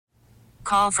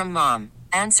Call from mom.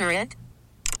 Answer it.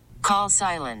 Call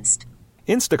silenced.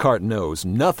 Instacart knows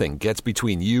nothing gets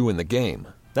between you and the game.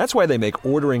 That's why they make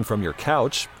ordering from your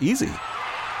couch easy.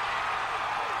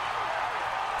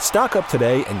 Stock up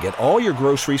today and get all your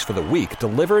groceries for the week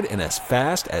delivered in as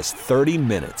fast as 30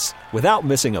 minutes without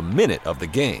missing a minute of the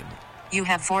game. You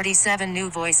have 47 new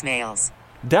voicemails.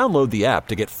 Download the app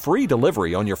to get free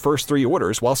delivery on your first 3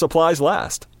 orders while supplies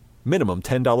last. Minimum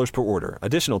 $10 per order.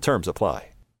 Additional terms apply.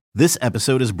 This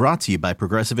episode is brought to you by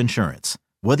Progressive Insurance.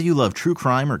 Whether you love true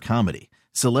crime or comedy,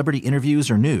 celebrity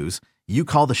interviews or news, you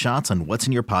call the shots on what's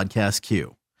in your podcast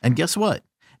queue. And guess what?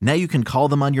 Now you can call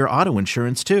them on your auto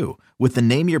insurance too with the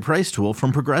Name Your Price tool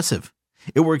from Progressive.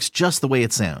 It works just the way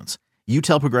it sounds. You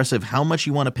tell Progressive how much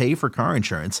you want to pay for car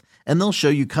insurance, and they'll show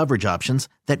you coverage options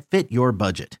that fit your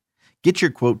budget. Get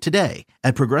your quote today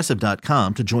at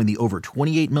Progressive.com to join the over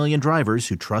 28 million drivers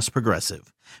who trust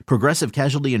Progressive. Progressive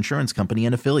Casualty Insurance Company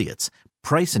and Affiliates.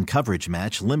 Price and coverage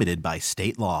match limited by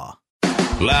state law.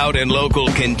 Loud and Local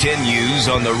continues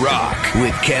on The Rock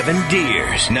with Kevin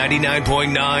Deers,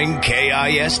 99.9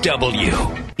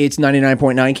 KISW. It's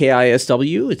 99.9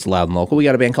 KISW. It's Loud and Local. We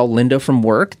got a band called Linda from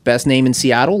Work. Best name in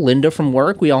Seattle, Linda from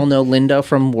Work. We all know Linda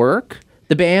from Work.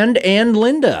 The band and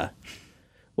Linda.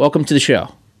 Welcome to the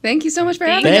show. Thank you so much for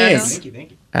having us.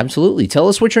 Thank you. Absolutely. Tell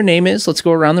us what your name is. Let's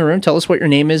go around the room. Tell us what your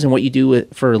name is and what you do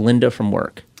for Linda from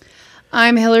Work.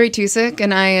 I'm Hillary Tusick,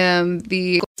 and I am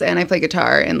and I play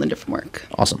guitar in Linda from Work.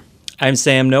 Awesome. I'm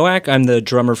Sam Nowak. I'm the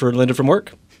drummer for Linda from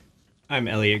Work. I'm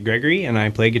Elliot Gregory, and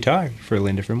I play guitar for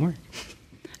Linda from Work.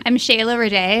 I'm Shayla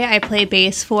Raday. I play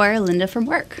bass for Linda from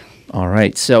Work. All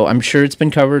right. So I'm sure it's been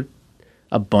covered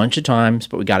a bunch of times,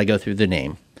 but we got to go through the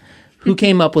name. Who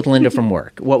came up with Linda from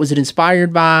Work? What was it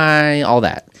inspired by? All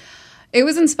that. It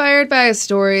was inspired by a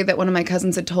story that one of my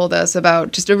cousins had told us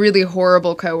about just a really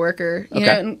horrible coworker. You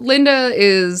know, and Linda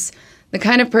is the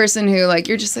kind of person who, like,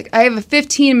 you're just like, I have a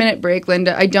 15-minute break,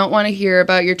 Linda. I don't want to hear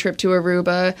about your trip to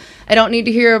Aruba. I don't need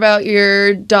to hear about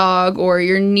your dog or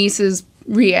your niece's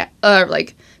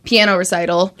piano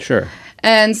recital. Sure.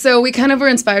 And so we kind of were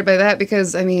inspired by that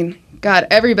because, I mean, God,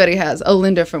 everybody has a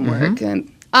Linda from Work. And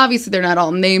obviously, they're not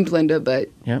all named Linda, but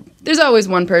there's always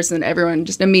one person everyone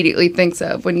just immediately thinks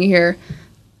of when you hear,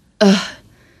 I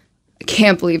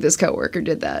can't believe this coworker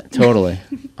did that. Totally.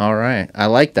 All right. I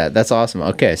like that. That's awesome.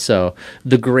 Okay, so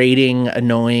the grating,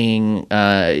 annoying,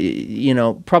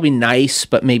 probably nice,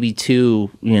 but maybe too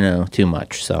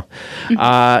much. So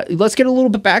let's get a little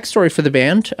bit backstory for the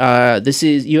band. This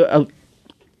is you.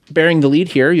 Bearing the lead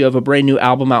here, you have a brand new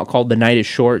album out called The Night Is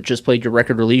Short, just played your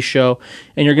record release show,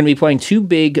 and you're going to be playing 2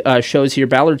 big shows here,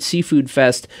 Ballard Seafood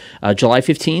Fest, July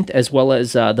 15th, as well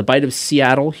as The Bite of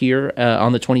Seattle here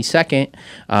on the 22nd.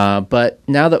 But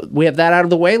now that we have that out of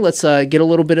the way, let's get a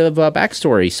little bit of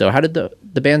backstory. So how did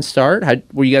the band start?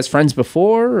 Were you guys friends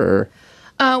before? Or?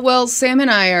 Well, Sam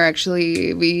and I are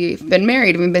we've been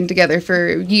married. We've been together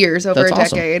for years, over a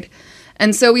decade.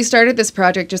 And so we started this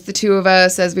project, just the two of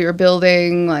us, as we were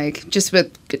building, just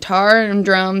with guitar and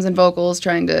drums and vocals,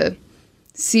 trying to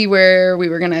see where we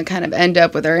were going to kind of end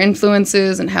up with our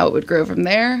influences and how it would grow from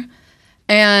there.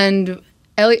 And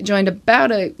Elliot joined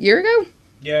about a year ago?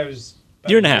 Yeah, it was about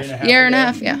year and a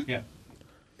half. Yeah.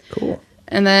 Cool.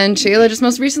 And then Shayla just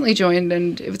most recently joined,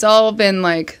 and it's all been,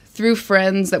 through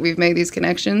friends that we've made these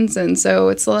connections, and so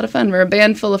it's a lot of fun. We're a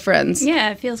band full of friends.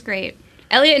 Yeah, it feels great.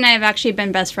 Elliot and I have actually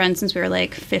been best friends since we were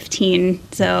 15,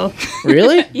 so...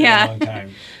 Really? Yeah. A long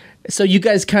time. So you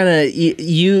guys kind of,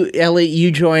 Elliot,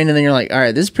 you join, and then you're like, all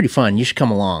right, this is pretty fun. You should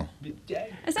come along.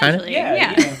 Essentially,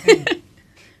 yeah.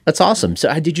 That's awesome.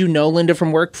 So did you know Linda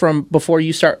from Work from before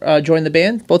you joined the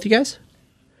band, both you guys?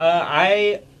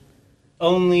 I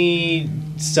only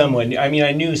somewhat. I mean,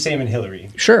 I knew Sam and Hillary.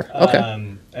 Sure,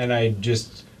 okay. And I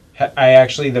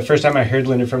actually, the first time I heard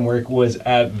Linda from Work was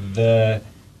at the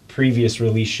previous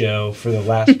release show for the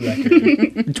last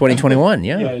record. 2021,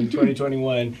 yeah. Yeah, in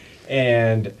 2021.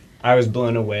 And I was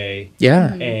blown away.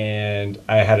 Yeah. And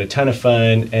I had a ton of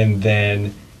fun. And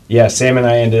then, Sam and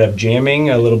I ended up jamming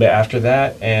a little bit after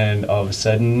that. And all of a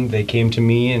sudden, they came to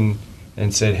me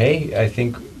and said, hey, I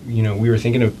think, we were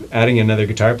thinking of adding another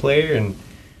guitar player. And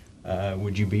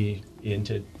would you be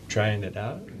into trying it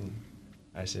out? And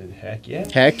I said, heck yeah.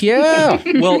 Heck yeah.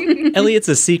 Well, Elliot's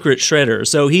a secret shredder,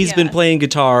 so he's been playing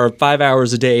guitar 5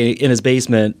 hours a day in his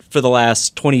basement for the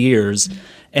last 20 years.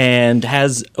 and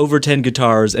has over 10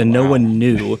 guitars, and no one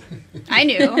knew. I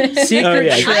knew.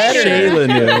 Secret Shayla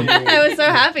knew. I was so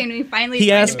happy when we finally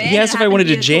He asked if I wanted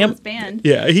to jam.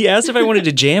 Yeah, he asked if I wanted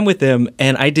to jam with him,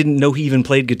 and I didn't know he even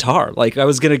played guitar. Like, I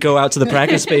was gonna go out to the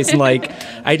practice space, and like,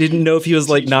 I didn't know if he was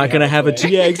like not gonna have a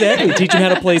exactly teach him how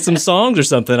to play some songs or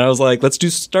something. I was like, let's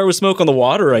start with Smoke on the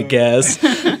Water, I guess.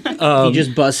 He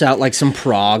just busts out like some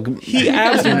prog. He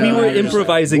absolutely. We were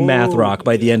improvising math rock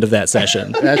by the end of that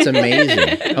session. That's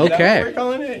amazing.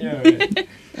 Okay.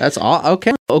 That's all.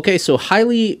 Okay. So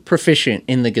highly proficient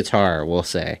in the guitar, we'll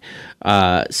say.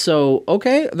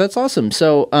 Okay, that's awesome.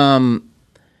 So,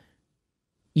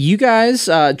 you guys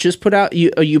just put out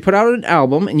you put out an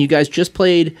album, and you guys just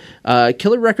played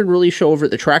Killer Record Release show over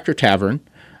at the Tractor Tavern.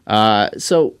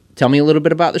 So tell me a little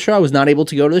bit about the show. I was not able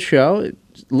to go to the show. It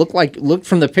looked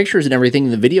from the pictures and everything,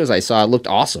 the videos I saw, it looked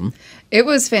awesome. It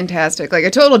was fantastic. Like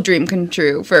a total dream come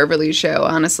true for a release show,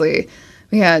 honestly.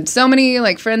 We had so many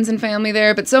like friends and family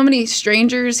there, but so many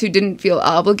strangers who didn't feel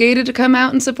obligated to come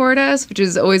out and support us, which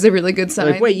is always a really good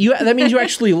sign. Like, wait, that means you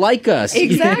actually like us.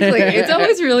 Exactly. It's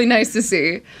always really nice to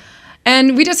see.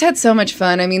 And we just had so much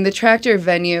fun. I mean, the Tractor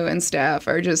venue and staff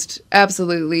are just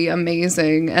absolutely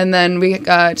amazing. And then we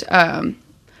got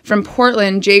from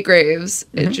Portland, Jay Graves,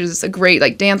 which is a great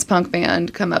like dance punk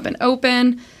band, come up and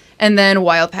open. And then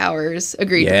Wild Powers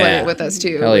agreed to play it with us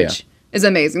too, which is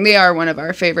amazing. They are one of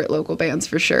our favorite local bands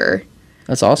for sure.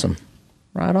 That's awesome.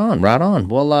 Right on.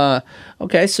 Well,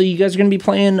 okay, so you guys are going to be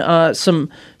playing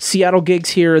some Seattle gigs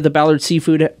here at the Ballard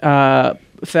Seafood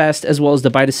Fest, as well as the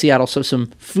Bite of Seattle, so some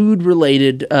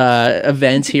food-related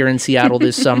events here in Seattle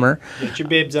this summer. Get your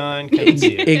bibs on, come and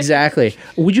see it. Exactly.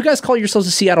 Would you guys call yourselves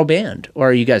a Seattle band? Or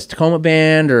are you guys a Tacoma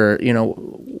band? Or,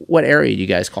 what area do you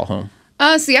guys call home?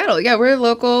 Seattle. Yeah, we're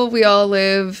local. We all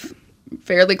live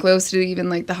fairly close to even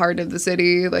like the heart of the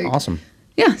city. Like, awesome.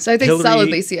 Yeah, so I think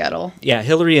solidly Seattle. Yeah,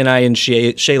 Hillary and I and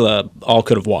Shayla all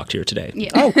could have walked here today. Yeah.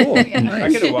 Oh, cool. Nice.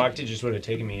 I could have walked. It just would have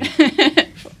taken me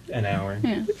an hour.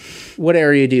 Yeah. What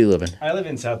area do you live in? I live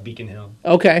in South Beacon Hill.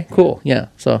 Okay, cool. Yeah,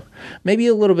 so maybe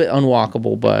a little bit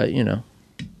unwalkable, but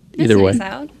either way.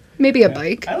 Maybe a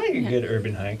bike. I like a good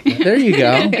urban hike. There you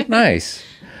go. Nice.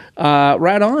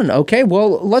 Right on. Okay,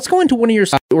 well, let's go into one of your...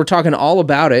 We're talking all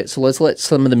about it, so let's let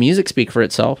some of the music speak for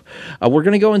itself. We're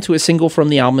going to go into a single from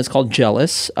the album. It's called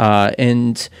Jealous,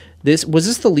 and was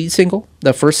this the lead single?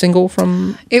 The first single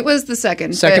from... It was the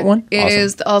second. Second one? It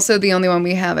is also the only one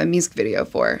we have a music video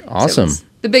for. Awesome. So it's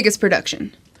the biggest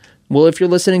production. Well, if you're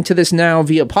listening to this now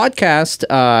via podcast,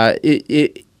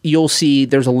 you'll see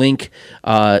there's a link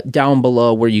down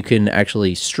below where you can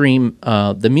actually stream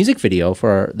the music video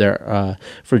for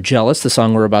Jealous, the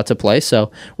song we're about to play.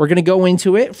 So we're going to go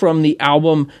into it from the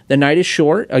album The Night is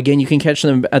Short. Again, you can catch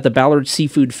them at the Ballard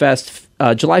Seafood Fest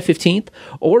July 15th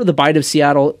or the Bite of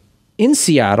Seattle in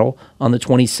Seattle on the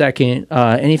 22nd.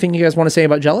 Anything you guys want to say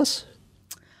about Jealous?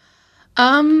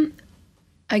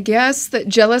 I guess that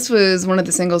Jealous was one of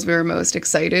the singles we were most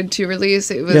excited to release.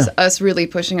 It was us really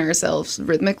pushing ourselves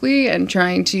rhythmically and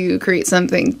trying to create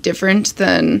something different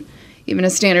than even a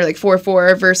standard like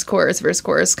 4/4 verse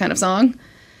chorus kind of song.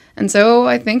 And so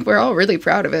I think we're all really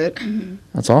proud of it. Mm-hmm.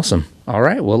 That's awesome. All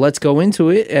right, well, let's go into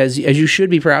it. As you should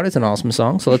be proud. It's an awesome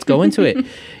song, so let's go into it.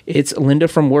 It's Linda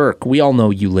from Work. We all know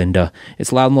you, Linda.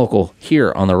 It's Loud and Local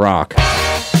here on The Rock.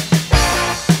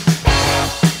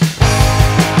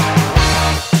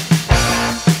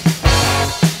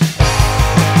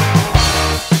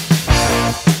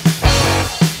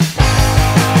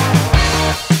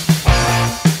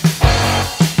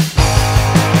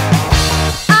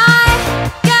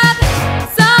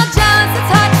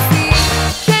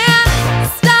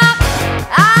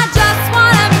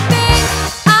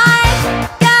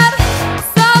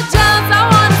 So jealous, I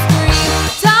wanna scream.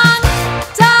 Tongue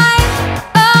tied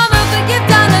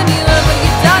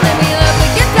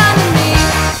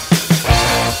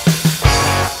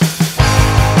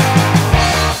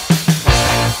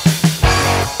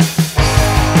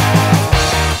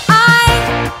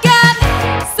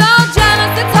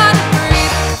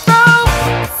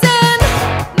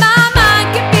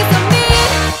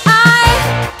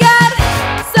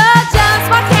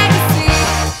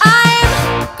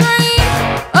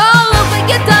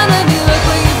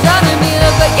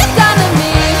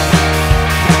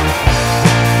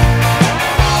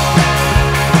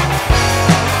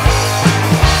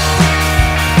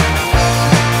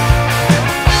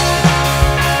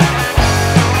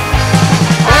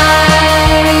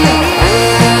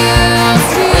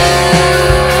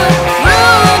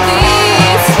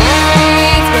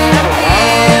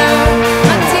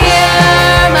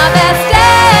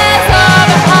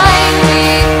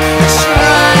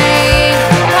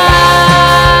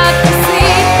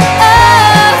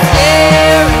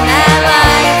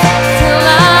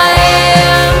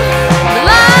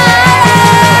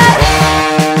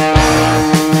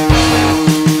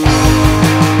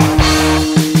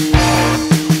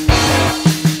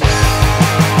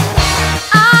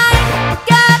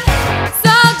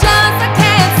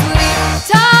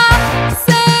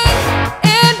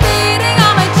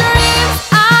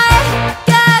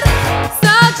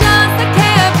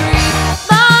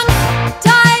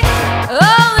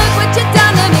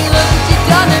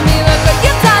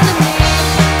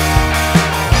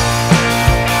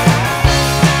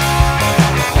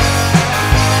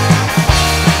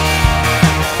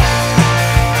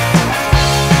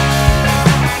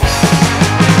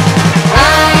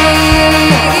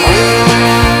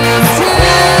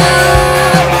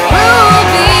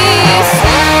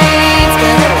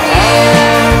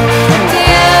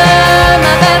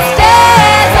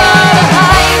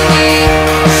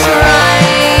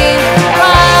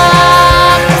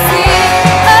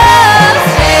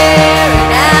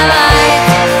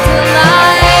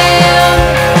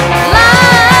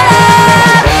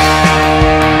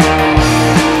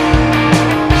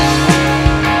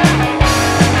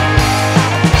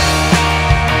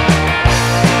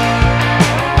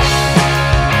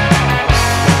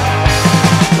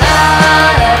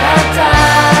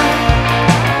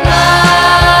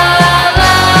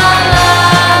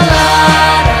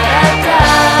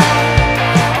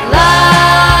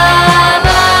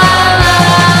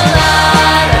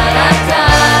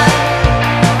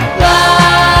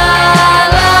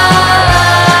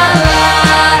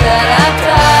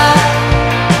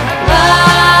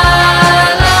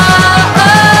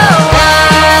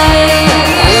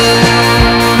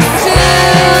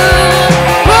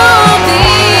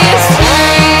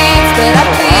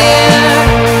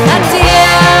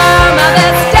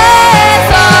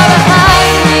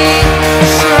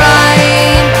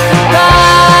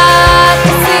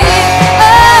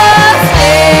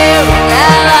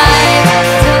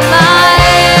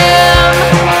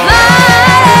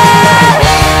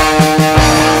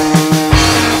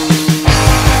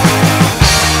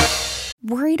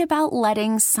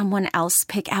letting someone else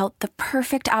pick out the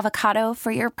perfect avocado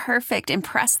for your perfect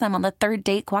impress them on the third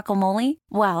date guacamole?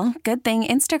 Well, good thing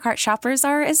Instacart shoppers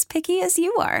are as picky as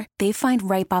you are. They find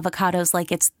ripe avocados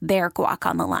like it's their guac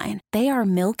on the line. They are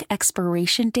milk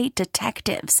expiration date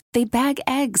detectives. They bag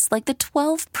eggs like the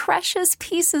 12 precious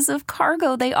pieces of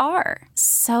cargo they are.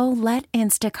 So let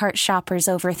Instacart shoppers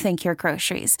overthink your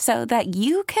groceries so that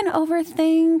you can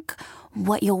overthink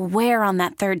what you'll wear on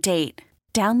that third date.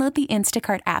 Download the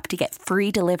Instacart app to get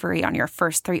free delivery on your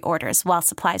first 3 orders while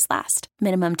supplies last.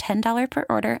 Minimum $10 per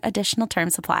order. Additional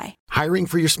terms apply. Hiring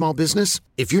for your small business?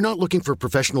 If you're not looking for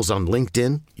professionals on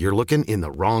LinkedIn, you're looking in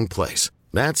the wrong place.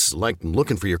 That's like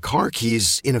looking for your car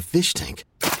keys in a fish tank.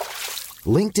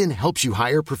 LinkedIn helps you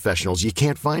hire professionals you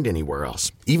can't find anywhere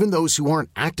else, even those who aren't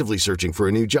actively searching for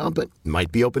a new job but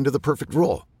might be open to the perfect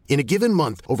role. In a given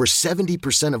month, over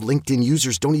 70% of LinkedIn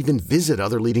users don't even visit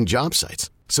other leading job sites.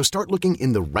 So start looking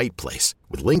in the right place.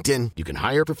 With LinkedIn, you can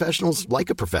hire professionals like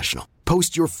a professional.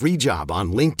 Post your free job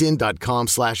on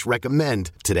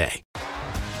linkedin.com/recommend today.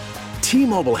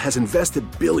 T-Mobile has invested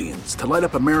billions to light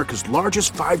up America's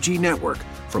largest 5G network,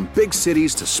 from big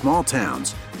cities to small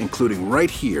towns, including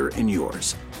right here in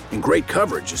yours. And great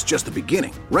coverage is just the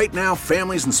beginning. Right now,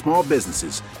 families and small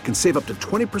businesses can save up to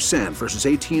 20% versus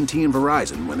AT&T and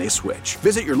Verizon when they switch.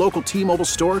 Visit your local T-Mobile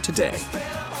store today.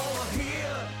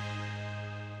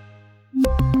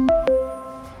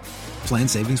 Plan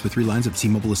savings with 3 lines of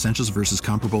T-Mobile Essentials versus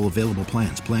comparable available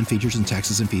plans. Plan features and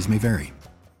taxes and fees may vary.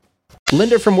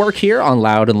 Linda from work here on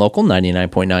Loud and Local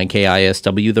 99.9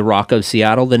 KISW, The Rock of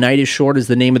Seattle. The Night is Short is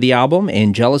the name of the album,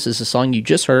 and Jealous is the song you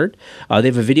just heard. They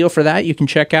have a video for that you can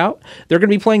check out. They're going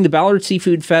to be playing the Ballard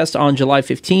Seafood Fest on July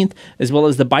 15th, as well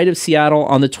as the Bite of Seattle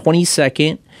on the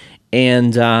 22nd.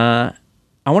 And I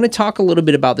want to talk a little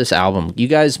bit about this album. You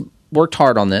guys worked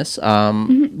hard on this.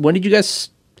 When did you guys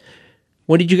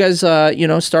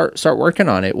start working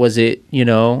on it? Was it,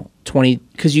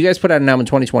 because you guys put out an album in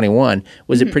 2021.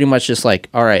 Was it pretty much just like,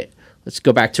 all right, let's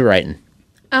go back to writing?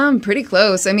 Pretty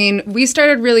close. I mean, we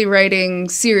started really writing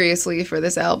seriously for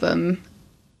this album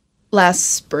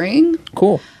last spring.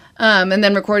 Cool. And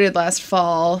then recorded last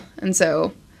fall. And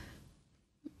so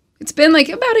it's been like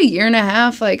about a year and a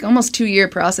half, like almost 2-year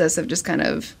process of just kind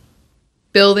of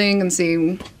building and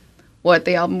seeing what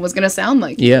the album was going to sound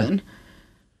like. Yeah. Even.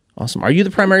 Awesome. Are you the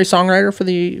primary songwriter for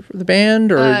the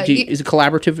band, or is it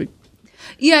collaborative?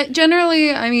 Yeah,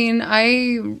 generally, I mean,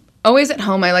 I always at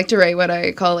home, I like to write what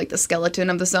I call like the skeleton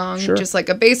of the song, just like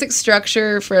a basic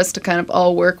structure for us to kind of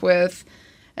all work with.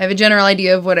 I have a general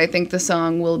idea of what I think the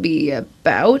song will be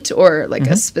about, or like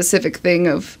a specific thing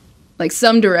of like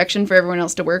some direction for everyone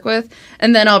else to work with,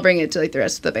 and then I'll bring it to like the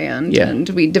rest of the band, and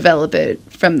we develop it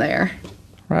from there.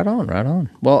 Right on, right on.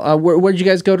 Well, where did you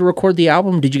guys go to record the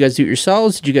album? Did you guys do it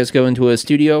yourselves? Did you guys go into a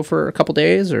studio for a couple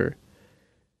days, or?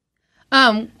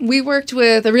 We worked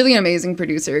with a really amazing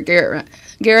producer,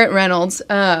 Garrett Reynolds,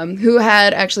 who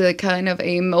had actually like kind of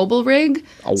a mobile rig.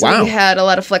 Oh, wow. So we had a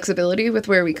lot of flexibility with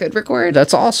where we could record.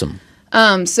 That's awesome.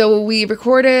 So we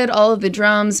recorded all of the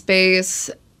drums, bass,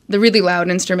 the really loud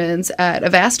instruments at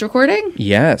Avast Recording.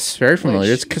 Yes, very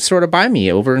familiar. It's sort of by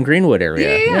me over in Greenwood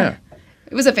area. Yeah.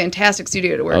 It was a fantastic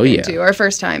studio to work into, our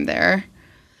first time there.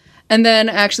 And then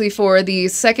actually for the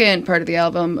second part of the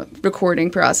album recording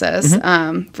process,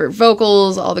 for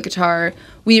vocals, all the guitar,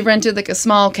 we rented like a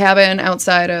small cabin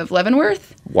outside of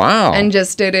Leavenworth. Wow. And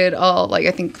just did it all, like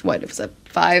I think, it was a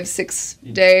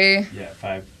 5-6 day? Yeah,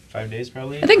 5 days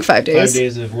probably. I think 5 days. 5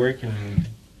 days of work and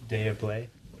day of play.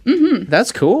 Mm-hmm.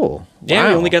 That's cool. Yeah,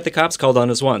 we only got the cops called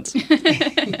on us once.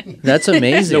 That's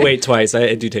amazing. No, wait, twice.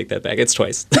 I do take that back. It's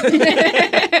twice.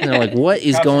 And they're like, what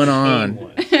is going on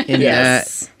in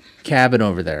that cabin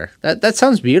over there? That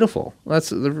sounds beautiful.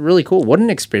 That's really cool. What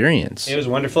an experience. It was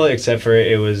wonderful, except for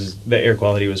the air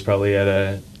quality was probably at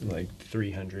a like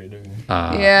 300.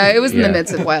 Yeah, it was in the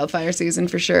midst of wildfire season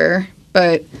for sure.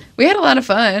 But we had a lot of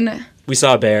fun. We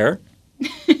saw a bear.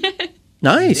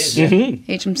 Nice.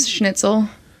 Ate some schnitzel.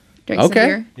 Drank some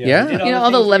beer. Yeah.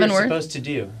 All the Leavenworth. Supposed to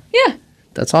do. Yeah.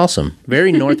 That's awesome.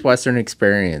 Very Northwestern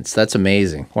experience. That's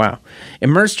amazing. Wow.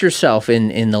 Immersed yourself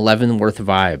in the Leavenworth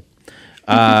vibe.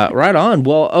 Right on.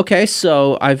 Well, okay,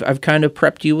 so I've kind of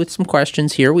prepped you with some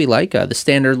questions here. We like the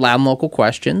standard Loud and Local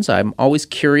questions. I'm always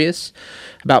curious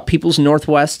about people's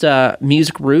Northwest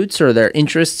music roots or their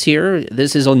interests here.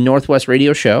 This is a Northwest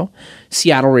radio show,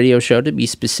 Seattle radio show to be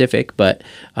specific, but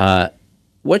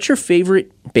what's your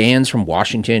favorite bands from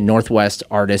Washington, Northwest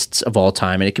artists of all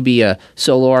time? And it could be a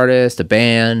solo artist, a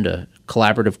band, a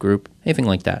collaborative group, anything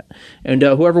like that. And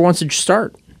whoever wants to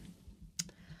start.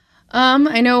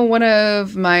 I know one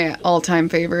of my all-time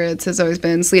favorites has always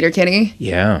been Sleater-Kinney.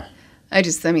 Yeah. I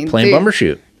mean, playing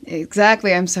Bumbershoot.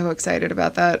 Exactly. I'm so excited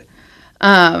about that.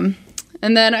 And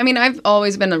then, I mean, I've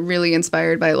always been really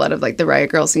inspired by a lot of like the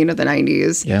Riot Grrrl scene of the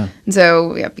 90s. Yeah. And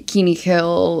so, yeah, Bikini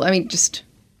Kill. I mean, just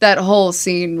that whole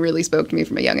scene really spoke to me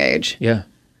from a young age. Yeah.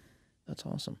 That's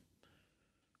awesome.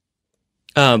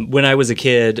 When I was a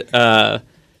kid,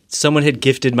 someone had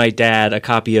gifted my dad a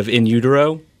copy of In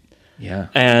Utero. Yeah.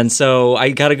 And so I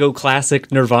got to go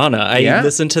classic Nirvana. I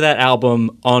listened to that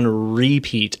album on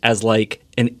repeat as like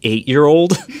an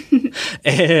 8-year-old.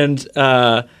 And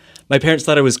my parents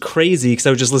thought I was crazy because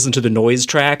I would just listen to the noise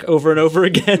track over and over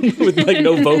again with like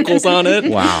no vocals on it.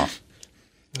 Wow.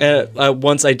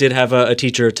 Once I did have a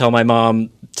teacher tell my mom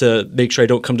to make sure I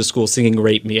don't come to school singing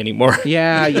Rape Me anymore.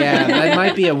 Yeah. That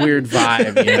might be a weird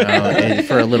vibe,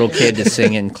 for a little kid to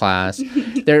sing in class.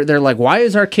 They're like, why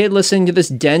is our kid listening to this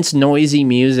dense, noisy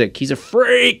music? He's a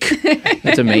freak.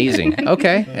 That's amazing.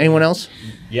 Okay. Anyone else?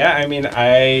 Yeah, I mean,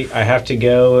 I have to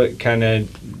go kind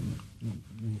of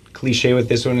cliche with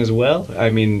this one as well. I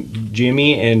mean,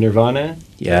 Jimmy and Nirvana.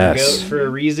 Yes. Goes for a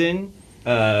reason.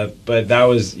 But that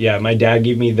was, my dad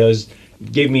gave me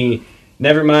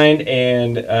Nevermind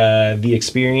and The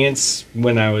Experience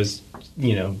when I was,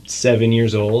 7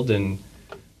 years old, and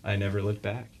I never looked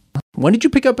back. When did you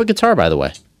pick up a guitar, by the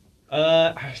way?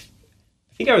 I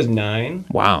think I was 9.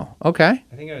 Wow. Okay.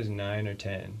 I think I was 9 or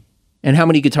 10. And how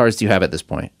many guitars do you have at this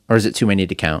point? Or is it too many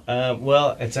to count?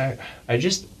 Well,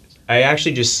 I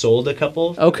actually just sold a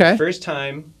couple. Okay. For the first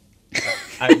time.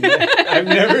 I've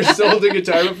never sold a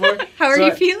guitar before. How are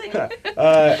you feeling?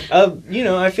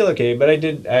 I feel okay, but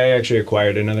I actually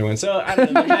acquired another one. So I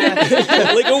don't know.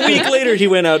 Like a week later, he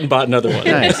went out and bought another one.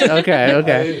 Nice.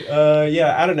 Okay.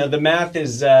 I don't know. The math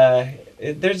is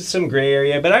there's some gray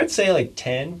area, but I would say like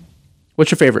 10.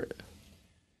 What's your favorite?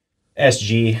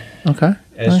 SG. Okay.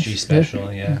 SG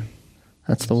Special. Yeah.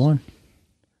 That's the one.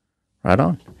 Right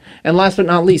on. And last but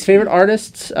not least, favorite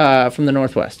artists from the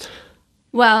Northwest.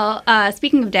 Well,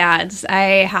 speaking of dads,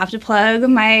 I have to plug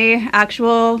my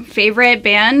actual favorite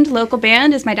band, local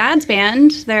band, is my dad's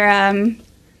band. They're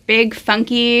big,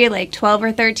 funky, like 12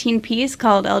 or 13 piece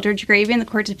called Eldridge Gravy and the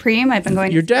Court Supreme. I've been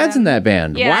going. Your dad's in that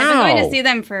band. Yeah, wow. I've been going to see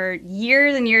them for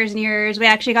years and years and years. We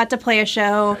actually got to play a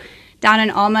show down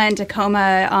in Alma and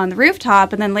Tacoma on the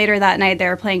rooftop, and then later that night they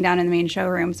were playing down in the main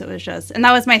showroom. So it was just, and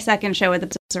that was my second show with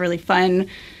them. So it was a really fun,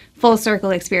 full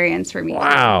circle experience for me.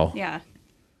 Wow. Yeah.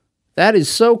 That is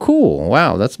so cool.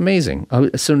 Wow, that's amazing.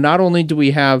 So not only do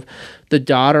we have the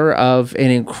daughter of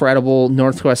an incredible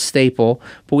Northwest staple,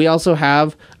 but we also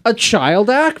have a child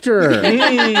actor.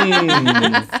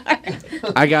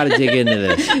 I got to dig into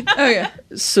this. Oh, yeah.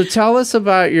 So tell us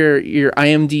about your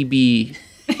IMDb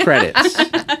credits,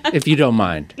 if you don't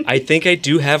mind. I think I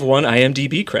do have one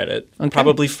IMDb credit. Okay.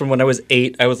 Probably from when I was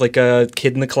 8. I was like a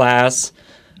kid in the class.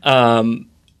 Not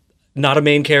a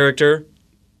main character.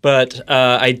 But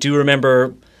I do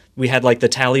remember we had like the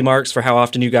tally marks for how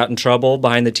often you got in trouble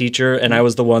behind the teacher, and I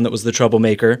was the one that was the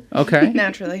troublemaker. Okay.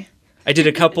 Naturally. I did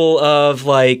a couple of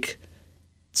like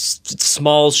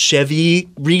small Chevy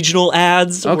regional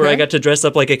ads where I got to dress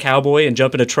up like a cowboy and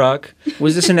jump in a truck.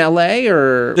 Was this in LA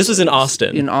or? This was in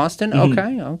Austin. In Austin?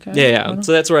 Mm-hmm. Okay. Yeah.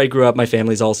 So that's where I grew up. My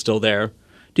family's all still there.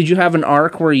 Did you have an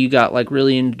arc where you got like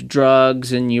really into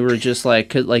drugs and you were just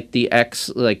like the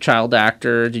child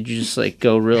actor? Did you just like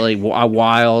go really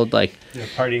wild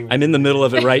partying? I'm in the middle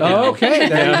of it right now. Okay,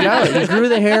 there you go. You grew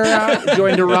the hair out,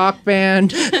 joined a rock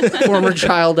band, former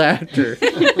child actor.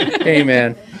 Hey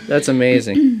man, that's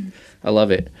amazing. I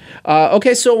love it.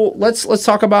 Okay, so let's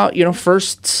talk about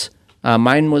firsts.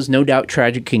 Mine was no doubt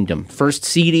Tragic Kingdom. First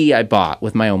CD I bought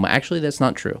with my own. Actually, that's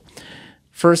not true.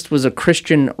 First was a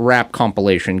Christian rap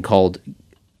compilation called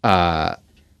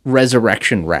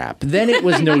Resurrection Rap. Then it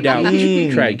was no doubt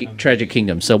Tragic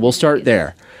Kingdom. So we'll start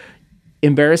there.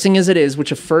 Embarrassing as it is,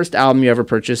 which first album you ever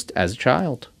purchased as a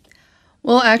child?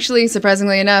 Well, actually,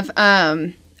 surprisingly enough,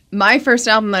 my first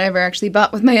album that I ever actually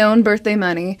bought with my own birthday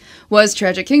money was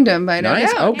Tragic Kingdom by No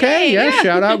Doubt. Okay, yeah.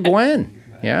 Shout out Gwen.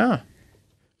 Yeah.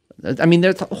 I mean,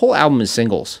 the whole album is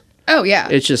singles. Oh, yeah.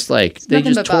 It's just like, they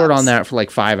just toured on that for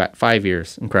like five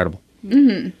years. Incredible.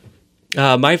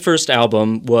 Mm-hmm. My first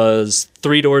album was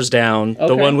Three Doors Down,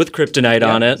 the one with Kryptonite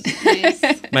on it. Nice.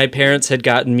 My parents had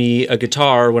gotten me a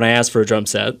guitar when I asked for a drum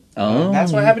set. Oh.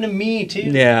 That's what happened to me, too.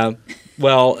 Yeah.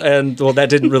 Well, that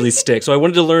didn't really stick. So I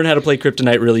wanted to learn how to play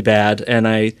Kryptonite really bad, and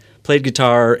I played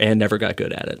guitar and never got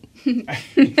good at it.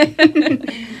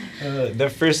 The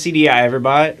first CD I ever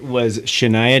bought was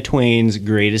Shania Twain's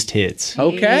Greatest Hits.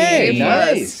 Okay,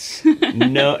 nice.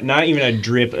 No, not even a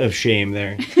drip of shame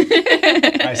there.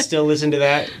 I I still listen to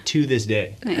that to this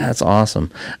day. That's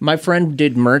awesome. My friend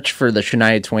did merch for the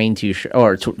Shania Twain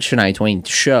Shania Twain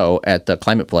show at the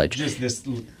Climate Pledge. Just this.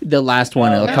 The last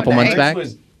one a couple months back.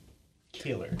 Was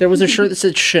killer. There was a shirt that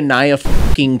said Shania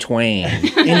fucking Twain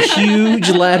in huge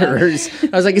letters.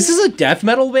 I was like, is this a death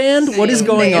metal band? What is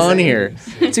going on here?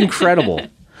 It's incredible.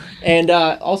 And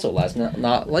also, last but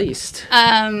not least.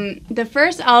 The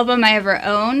first album I ever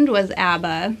owned was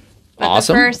ABBA. But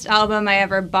Awesome. The first album I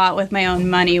ever bought with my own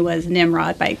money was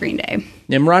Nimrod by Green Day.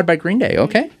 Nimrod by Green Day.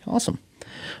 Okay, awesome.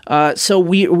 So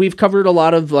we've covered a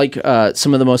lot of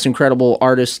some of the most incredible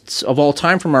artists of all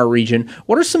time from our region.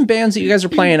 What are some bands that you guys are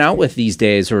playing out with these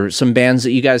days, or some bands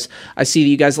that you guys? I see that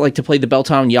you guys like to play the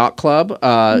Belltown Yacht Club.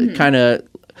 Kind of,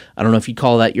 I don't know if you'd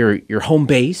call that your home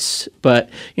base,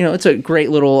 but it's a great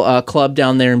little club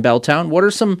down there in Belltown. What are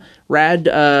some rad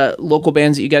local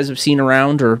bands that you guys have seen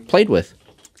around or played with?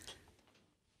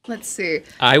 Let's see.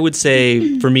 I would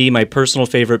say, for me, my personal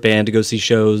favorite band to go see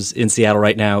shows in Seattle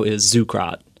right now is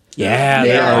Zucrot. Yeah,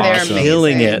 they are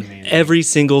killing it. Every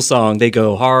single song, they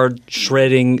go hard,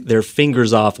 shredding their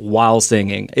fingers off while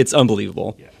singing. It's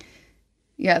unbelievable.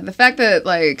 Yeah, the fact that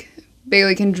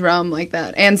Bailey can drum like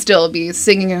that and still be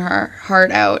singing her heart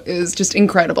out is just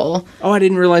incredible. Oh, I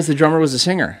didn't realize the drummer was a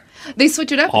singer. They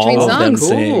switch it up between All songs. Of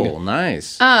them cool,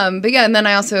 nice. But yeah, and then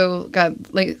I also got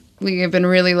we have been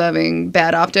really loving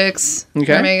Bad Optics. Okay.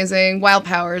 They're amazing. Wild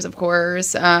Powers, of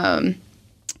course.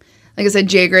 Like I said,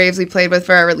 Jay Graves we played with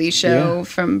for our release show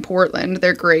from Portland.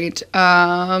 They're great.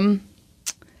 Let's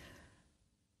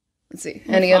see.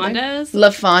 Any other? La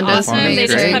Fonda's awesome. amazing. They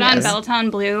just put on Yes. Belltown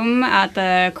Bloom at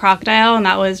the Crocodile, and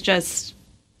that was just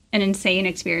an insane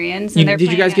experience. And Did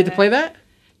you guys get to play that?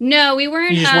 No, we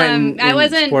weren't. You just went I and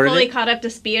wasn't supported fully it? caught up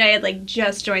to speed. I had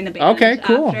just joined the band. Okay,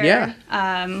 cool. After, Yeah.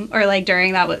 or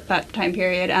during that time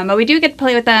period. But we do get to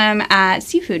play with them at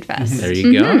Seafood Fest. There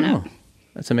you go.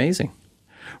 That's amazing.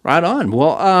 Right on.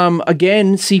 Well,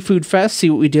 again, Seafood Fest.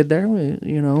 See what we did there? A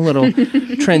little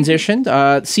transition.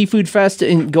 Seafood Fest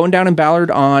going down in Ballard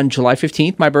on July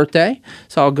 15th, my birthday.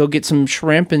 So I'll go get some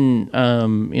shrimp and,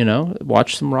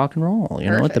 watch some rock and roll,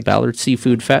 at the Ballard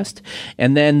Seafood Fest.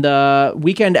 And then the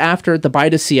weekend after at the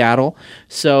Bite of Seattle.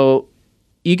 So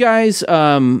you guys,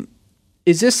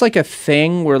 is this like a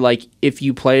thing where if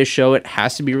you play a show, it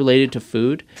has to be related to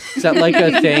food? Is that like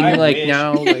a thing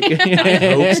now?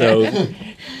 I hope so.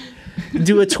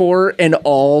 Do a tour and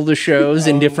all the shows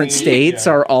in different states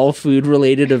are all food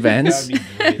related events.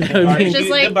 Just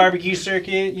like the barbecue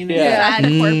circuit, Add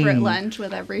a corporate lunch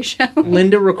with every show.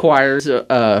 Linda requires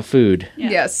food. Yeah.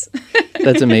 Yes.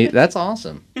 That's amazing. That's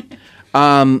awesome.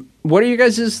 What are you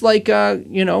guys'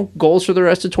 goals for the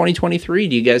rest of 2023?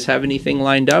 Do you guys have anything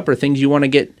lined up or things you want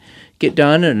to get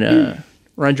done and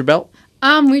around your belt?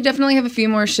 We definitely have a few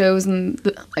more shows in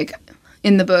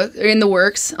the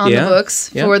works on the books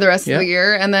for the rest of the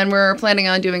year, and then we're planning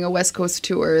on doing a West Coast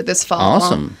tour this fall.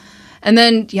 Awesome. And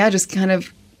then just kind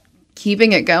of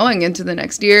keeping it going into the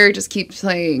next year. Just keep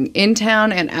playing in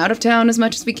town and out of town as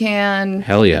much as we can.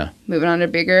 Hell yeah. Moving on to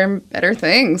bigger and better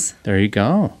things. There you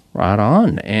go. Right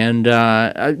on. And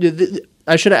I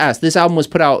should have asked. This album was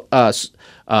put out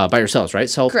by yourselves,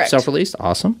 right? Correct. Self-released.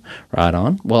 Awesome. Right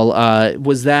on. Well,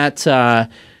 was that?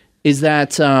 Is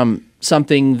that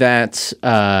something that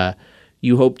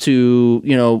you hope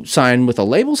to sign with a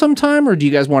label sometime, or do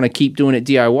you guys want to keep doing it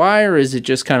DIY, or is it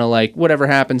just kind of like whatever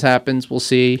happens, we'll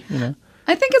see?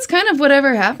 I think it's kind of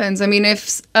whatever happens. I mean,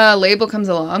 if a label comes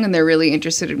along and they're really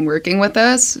interested in working with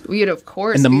us, we'd of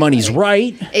course. And the money's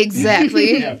right.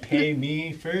 Exactly. Yeah, pay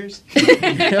me first.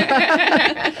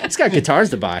 It's got guitars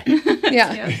to buy.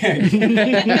 Yeah.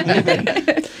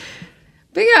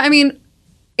 But yeah, I mean,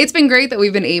 it's been great that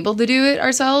we've been able to do it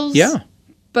ourselves. Yeah.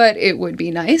 But it would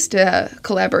be nice to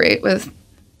collaborate with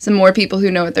some more people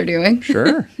who know what they're doing.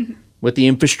 Sure. With the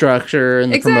infrastructure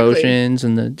and the promotions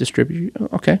and the distribution.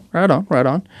 Okay, right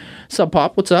on. Sub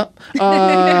Pop, what's up?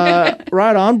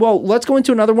 Right on. Well, let's go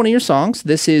into another one of your songs.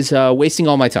 This is Wasting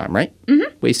All My Time, right?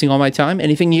 Mm-hmm. Wasting All My Time.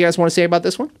 Anything you guys want to say about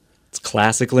this one? It's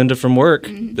classic Linda from Work.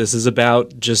 Mm-hmm. This is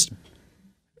about just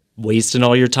wasting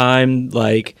all your time,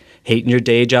 hating your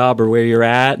day job or where you're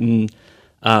at, and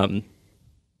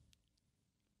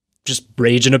just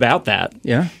raging about that.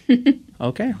 Yeah.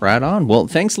 Okay, right on. Well,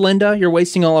 thanks, Linda. You're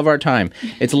wasting all of our time.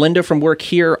 It's Linda from Work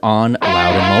here on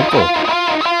Loud and Local.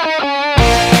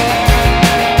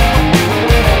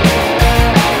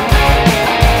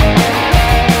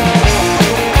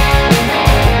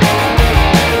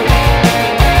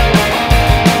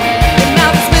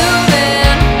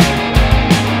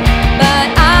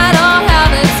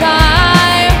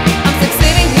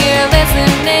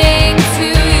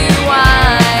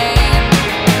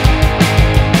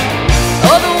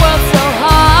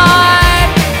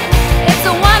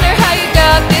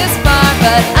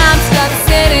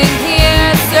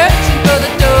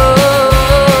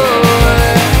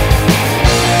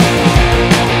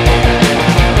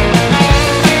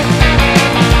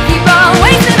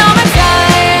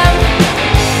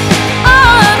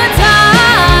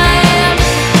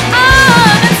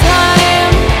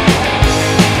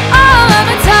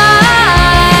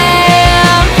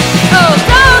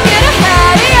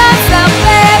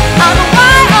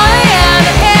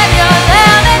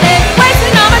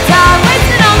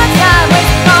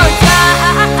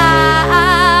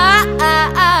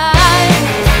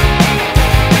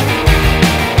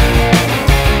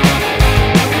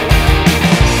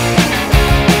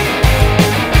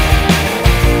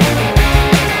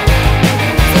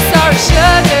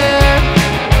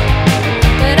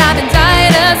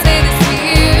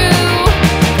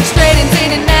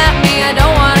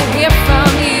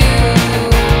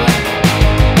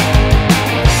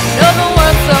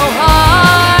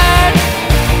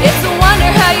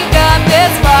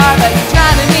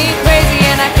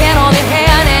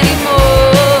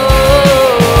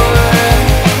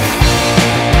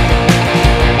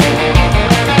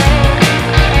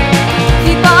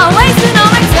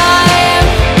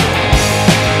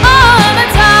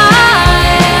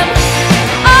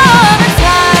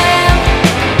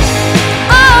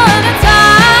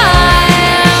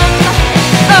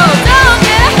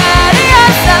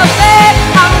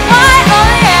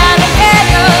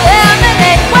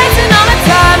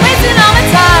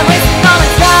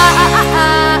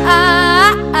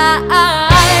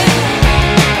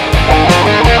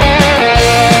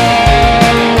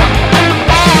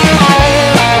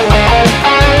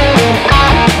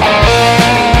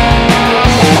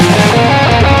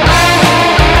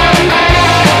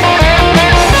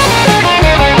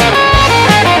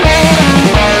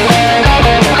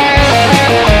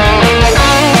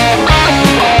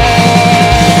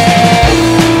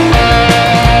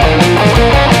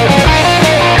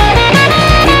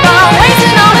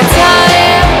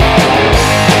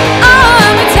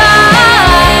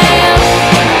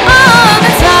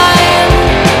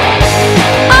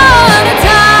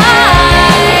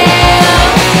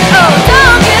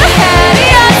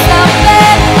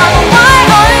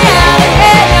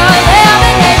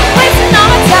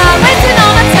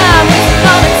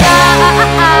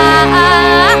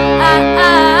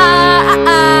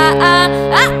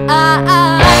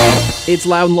 It's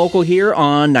Loud and Local here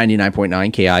on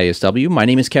 99.9 KISW. My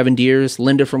name is Kevin Deers.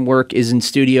 Linda from work is in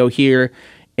studio here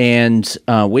and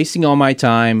wasting all my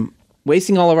time,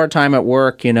 wasting all of our time at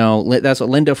work. You know, that's what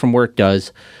Linda from work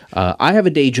does. I have a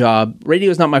day job. Radio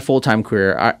is not my full-time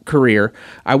career.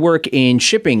 I work in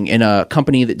shipping in a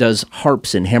company that does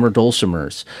harps and hammered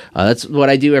dulcimers. That's what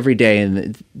I do every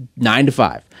day, 9 to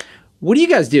 5. What do you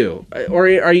guys do? Or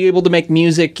are you able to make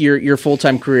music your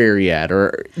full-time career yet?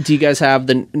 Or do you guys have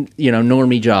the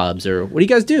normie jobs? Or what do you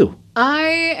guys do?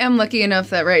 I am lucky enough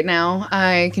that right now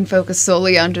I can focus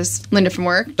solely on just Linda from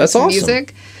work. That's awesome.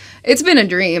 Music. It's been a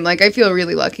dream. Like, I feel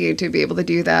really lucky to be able to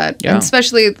do that. Yeah. And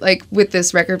especially, like, with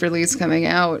this record release coming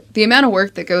out, the amount of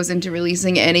work that goes into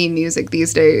releasing any music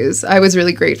these days, I was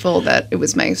really grateful that it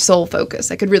was my sole focus.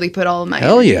 I could really put all of my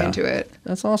energy into it.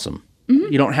 That's awesome.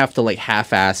 You don't have to, like,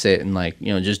 half-ass it and, like,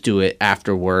 just do it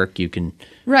after work. You can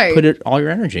put all your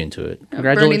energy into it.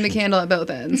 Congratulations. Burning the candle at both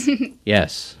ends.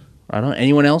 Yes. Right on.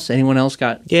 Anyone else? Anyone else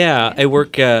got? Yeah, I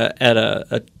work at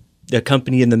a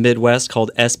company in the Midwest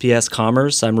called SPS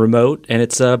Commerce. I'm remote, and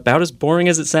it's about as boring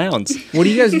as it sounds. What do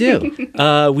you guys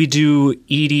do? We do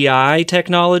EDI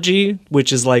technology,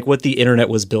 which is like what the internet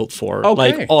was built for.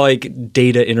 Okay. Like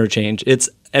data interchange.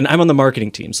 And I'm on the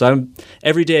marketing team, so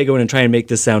every day I go in and try and make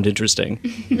this sound interesting.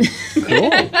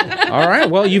 Cool. All right.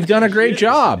 Well, you've done a great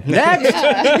job. Next.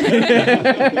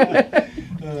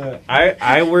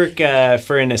 I work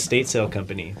for an estate sale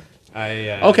company.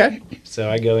 Okay. So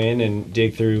I go in and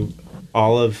dig through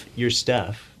all of your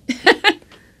stuff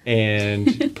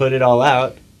and put it all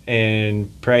out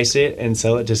and price it and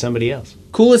sell it to somebody else.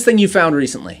 Coolest thing you found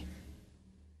recently?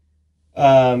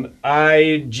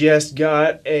 I just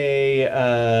got they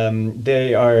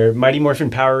are Mighty Morphin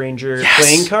Power Ranger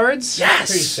playing cards.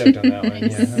 Yes. Pretty stoked on that one.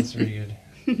 Yeah, that's pretty good.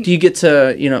 Do you get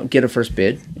to, get a first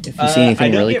bid if you see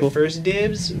anything really cool? I don't get first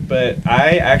dibs, but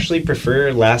I actually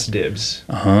prefer last dibs.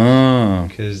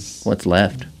 Because what's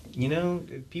left?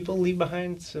 People leave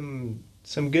behind some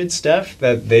good stuff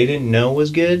that they didn't know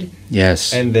was good.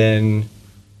 Yes. And then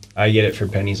I get it for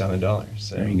pennies on the dollar.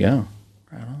 So. There you go.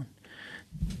 Right on.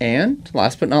 And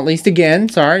last but not least, again,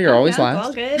 sorry, you're always last.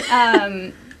 All good.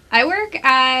 I work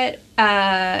at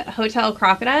Hotel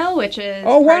Crocodile, which is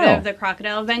part of the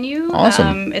Crocodile venue.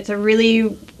 Awesome. It's a really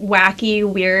wacky,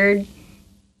 weird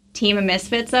team of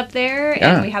misfits up there,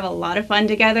 and we have a lot of fun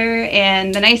together.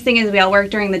 And the nice thing is we all work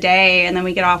during the day, and then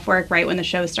we get off work right when the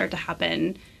shows start to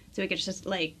happen. So we could just,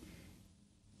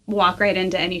 walk right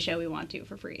into any show we want to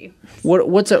for free.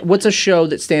 What's a show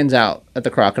that stands out at the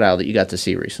Crocodile that you got to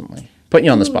see recently? Putting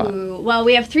you on the spot. Well,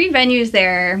 we have 3 venues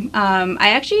there. I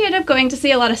actually ended up going to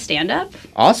see a lot of stand-up.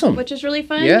 Awesome. Which is really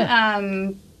fun. Yeah.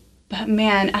 But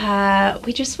man,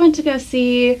 we just went to go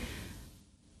see,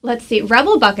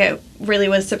 Rebel Bucket really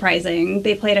was surprising.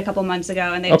 They played a couple months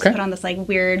ago, and they just put on this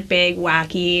weird, big,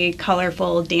 wacky,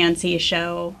 colorful, dancey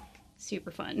show.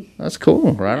 Super fun. That's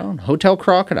cool. Right on. Hotel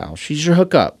Crocodile. She's your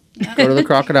hookup. Go to the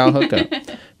Crocodile hookup.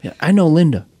 Yeah, I know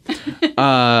Linda.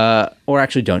 Or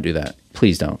actually, don't do that.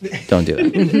 Please don't do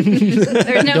that.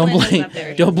 There's no Lindas up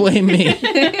there. Don't blame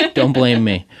me. Don't blame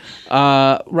me.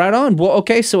 Right on. Well,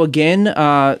 okay. So again,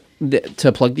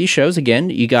 to plug these shows again,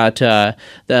 you got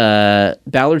the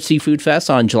Ballard Seafood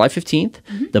Fest on July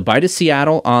 15th, the Bite of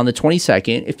Seattle on the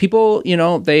 22nd. If people,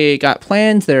 they got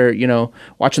plans, they're,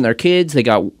 watching their kids, they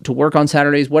got to work on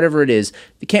Saturdays, whatever it is,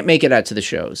 they can't make it out to the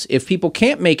shows. If people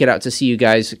can't make it out to see you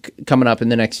guys coming up in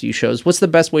the next few shows, what's the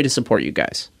best way to support you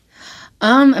guys?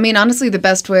 Honestly, the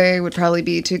best way would probably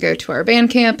be to go to our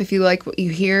Bandcamp if you like what you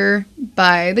hear,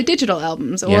 buy the digital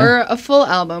albums or a full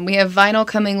album. We have vinyl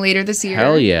coming later this year.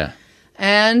 Hell yeah.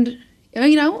 And,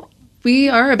 we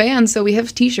are a band, so we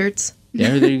have T-shirts.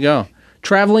 There you go.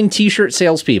 Traveling T-shirt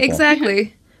salespeople.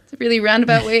 Exactly. It's a really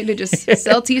roundabout way to just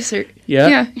sell T-shirt.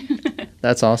 Yeah.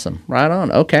 That's awesome. Right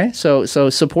on. Okay. So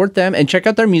support them and check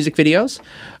out their music videos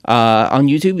on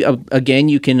YouTube. Again,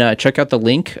 you can check out the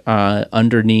link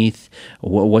underneath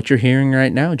what you're hearing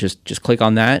right now. Just click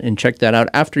on that and check that out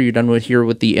after you're done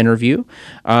with the interview.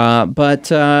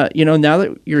 But now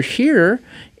that you're here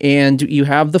and you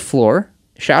have the floor,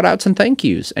 shout outs and thank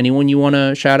yous. Anyone you want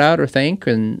to shout out or thank,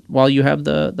 and while you have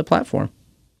the platform.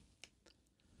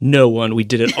 No one. We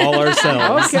did it all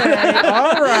ourselves. Okay.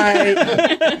 All right.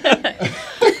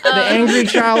 The angry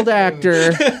child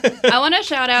actor. I want to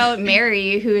shout out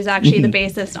Mary, who is actually the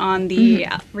bassist on the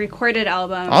recorded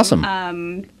album. Awesome.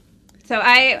 So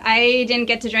I didn't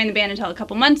get to join the band until a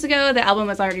couple months ago. The album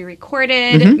was already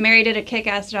recorded. Mary did a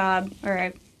kick-ass job, or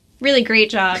a really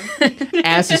great job.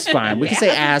 Ass is fine. We can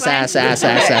say ass. Pro ass.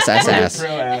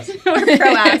 We're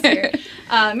pro ass here.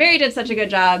 Mary did such a good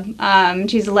job.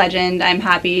 She's a legend. I'm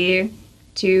happy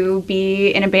to be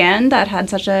in a band that had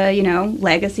such a,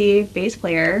 legacy bass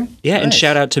player. Yeah, nice. And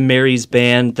shout out to Mary's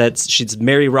band. She's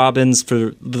Mary Robbins,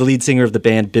 for the lead singer of the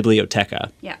band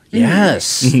Biblioteca. Yeah.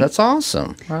 Yes, that's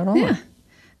awesome. Right on. Yeah.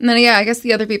 And then, I guess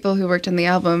the other people who worked on the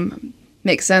album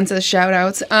make sense as shout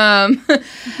outs.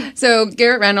 So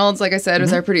Garrett Reynolds, like I said,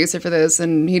 was our producer for this,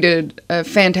 and he did a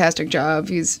fantastic job.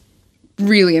 He's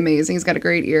really amazing. He's got a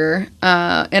great ear.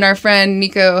 And our friend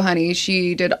Nico Honey,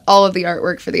 she did all of the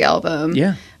artwork for the album.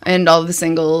 Yeah. And all of the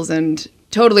singles, and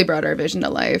totally brought our vision to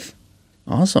life.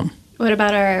 Awesome. What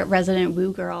about our resident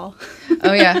woo girl?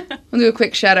 Oh, yeah. We'll do a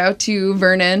quick shout out to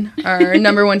Vernon, our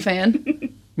number one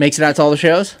fan. Makes it out to all the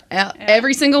shows?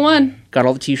 Every single one. Got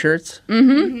all the t-shirts?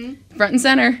 Mm-hmm. Front and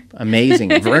center.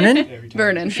 Amazing. Vernon?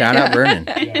 Vernon. Shout out Vernon.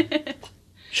 Yeah.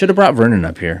 Should have brought Vernon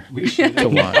up here. We should.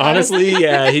 Honestly,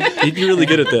 yeah, he'd be really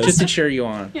good at this. Just to cheer you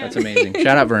on. That's amazing.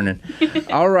 Shout out Vernon.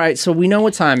 All right, so we know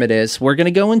what time it is. We're going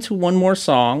to go into one more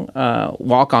song,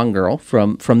 Walk On Girl,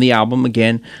 from the album.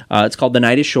 Again, it's called The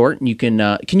Night Is Short. And you can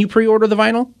you pre-order the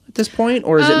vinyl at this point,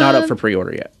 or is it not up for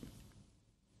pre-order yet?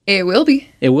 It will be.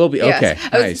 It will be? Yes. Okay,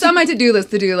 nice. It's on my to-do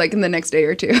list to do like in the next day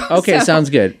or two. Okay, so.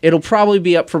 Sounds good. It'll probably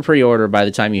be up for pre-order by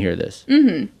the time you hear this.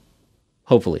 Mm-hmm.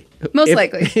 Hopefully. Most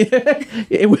likely.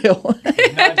 It will.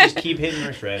 If not, just keep hitting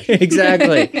refresh.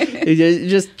 Exactly.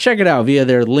 Just check it out via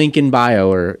their link in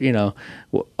bio, or,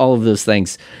 all of those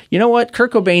things. You know what?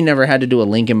 Kurt Cobain never had to do a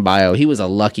link in bio. He was a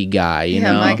lucky guy, you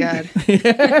know? My God.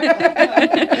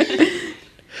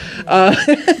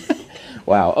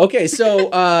 Wow. Okay,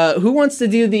 so who wants to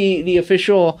do the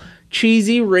official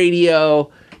Cheesy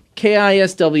Radio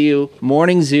KISW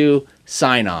Morning Zoo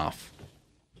sign off?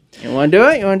 You want to do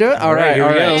it? All right. Here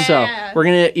we go. So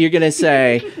you're gonna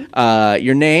say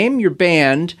your name, your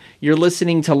band. You're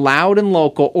listening to Loud and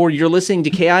Local, or you're listening to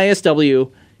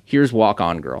KISW. Here's Walk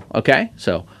On Girl. Okay.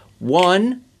 So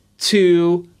 1,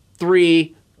 2,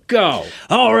 3. Go.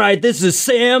 All right, this is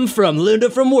Sam from Linda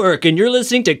from Work, and you're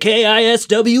listening to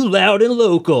KISW Loud and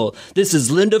Local. This is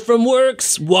Linda from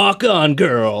Work's Walk On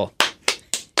Girl.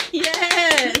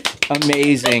 Yes.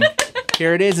 Amazing.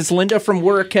 Here it is. It's Linda from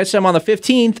Work. Catch them on the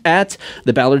 15th at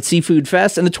the Ballard Seafood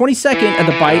Fest and the 22nd at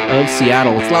the Bite of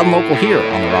Seattle. It's Loud and Local here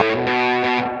on The Rock.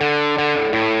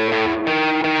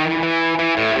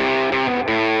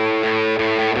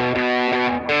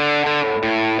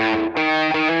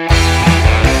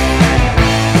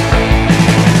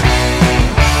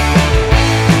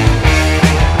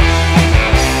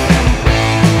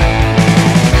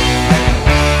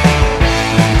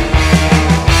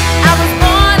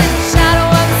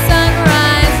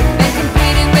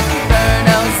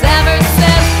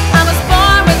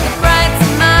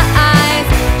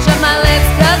 Shut my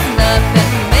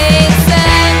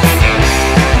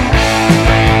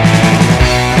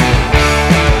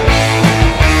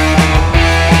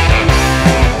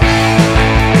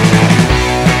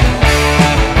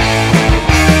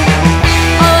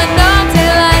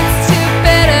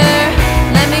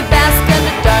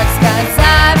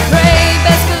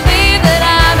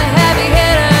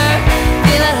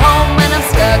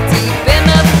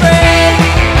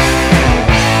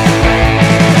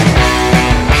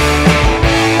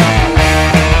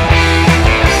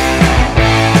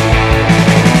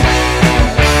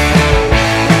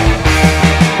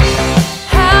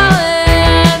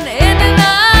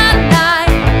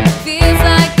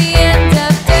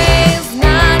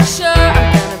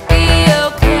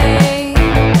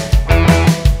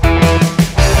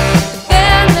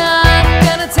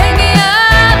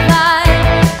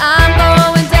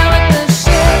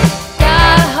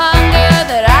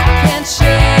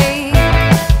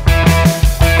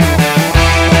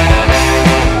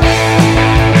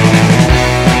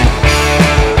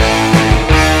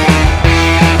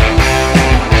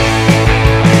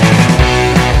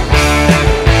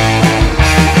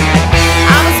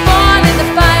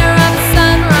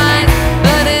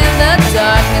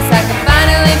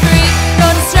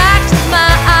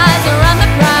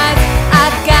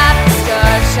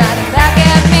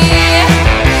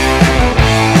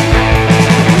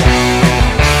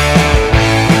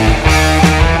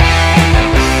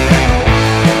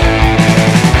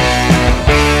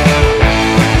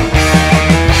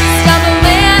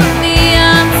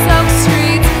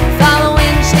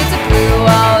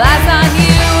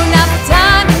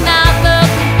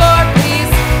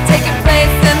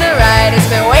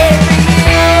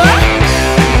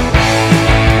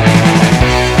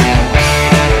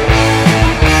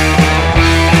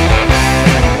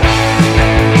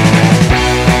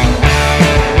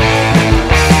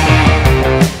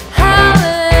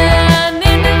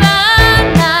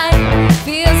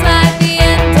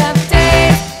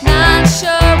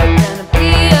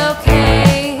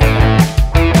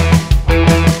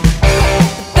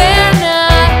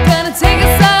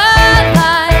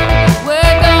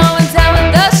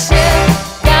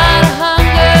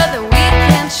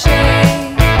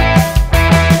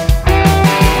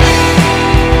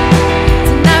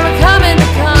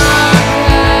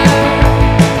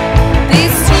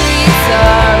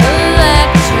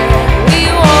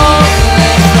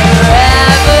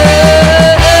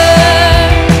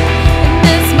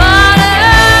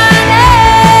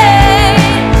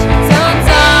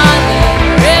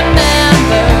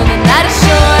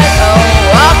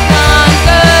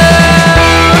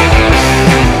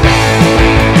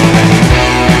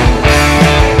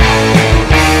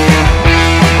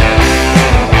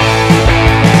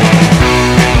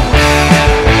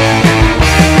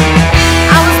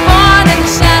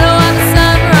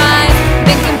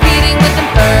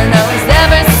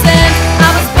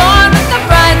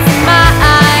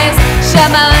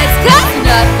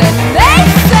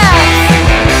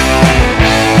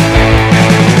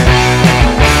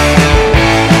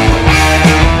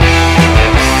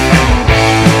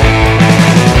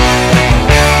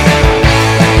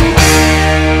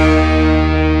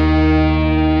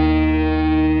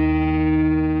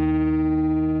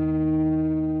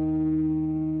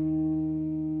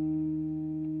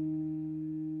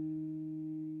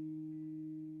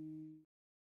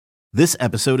This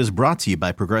episode is brought to you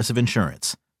by Progressive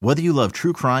Insurance. Whether you love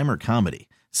true crime or comedy,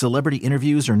 celebrity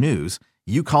interviews or news,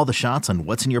 you call the shots on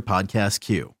what's in your podcast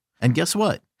queue. And guess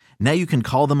what? Now you can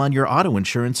call them on your auto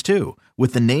insurance too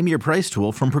with the Name Your Price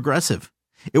tool from Progressive.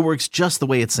 It works just the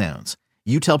way it sounds.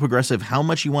 You tell Progressive how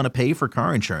much you want to pay for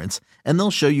car insurance, and they'll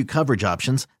show you coverage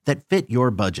options that fit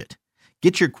your budget.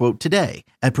 Get your quote today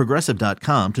at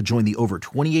Progressive.com to join the over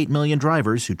 28 million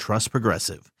drivers who trust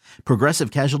Progressive.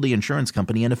 Progressive Casualty Insurance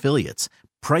Company and Affiliates.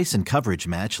 Price and coverage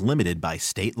match limited by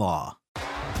state law.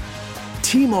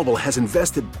 T-Mobile has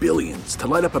invested billions to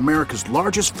light up America's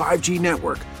largest 5G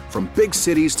network, from big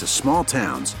cities to small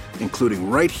towns,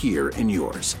 including right here in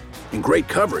yours. And great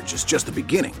coverage is just the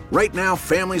beginning. Right now,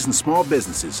 families and small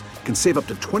businesses can save up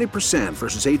to 20%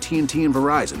 versus AT&T and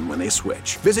Verizon when they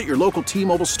switch. Visit your local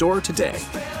T-Mobile store today.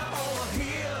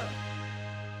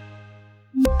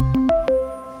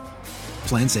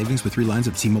 Plan savings with 3 lines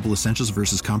of T-Mobile Essentials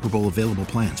versus comparable available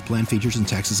plans. Plan features and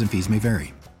taxes and fees may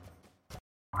vary.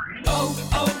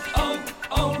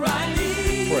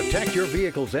 Protect your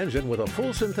vehicle's engine with a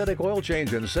full synthetic oil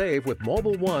change and save with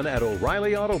Mobil 1 at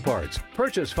O'Reilly Auto Parts.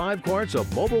 Purchase 5 quarts of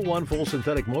Mobil 1 full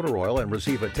synthetic motor oil and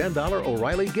receive a $10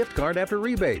 O'Reilly gift card after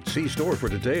rebate. See store for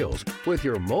details. With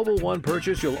your Mobil 1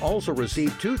 purchase, you'll also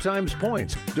receive 2 times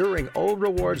points during O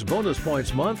Rewards Bonus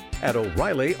Points Month at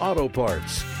O'Reilly Auto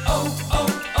Parts.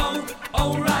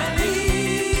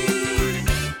 O'Reilly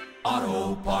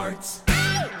Auto Parts.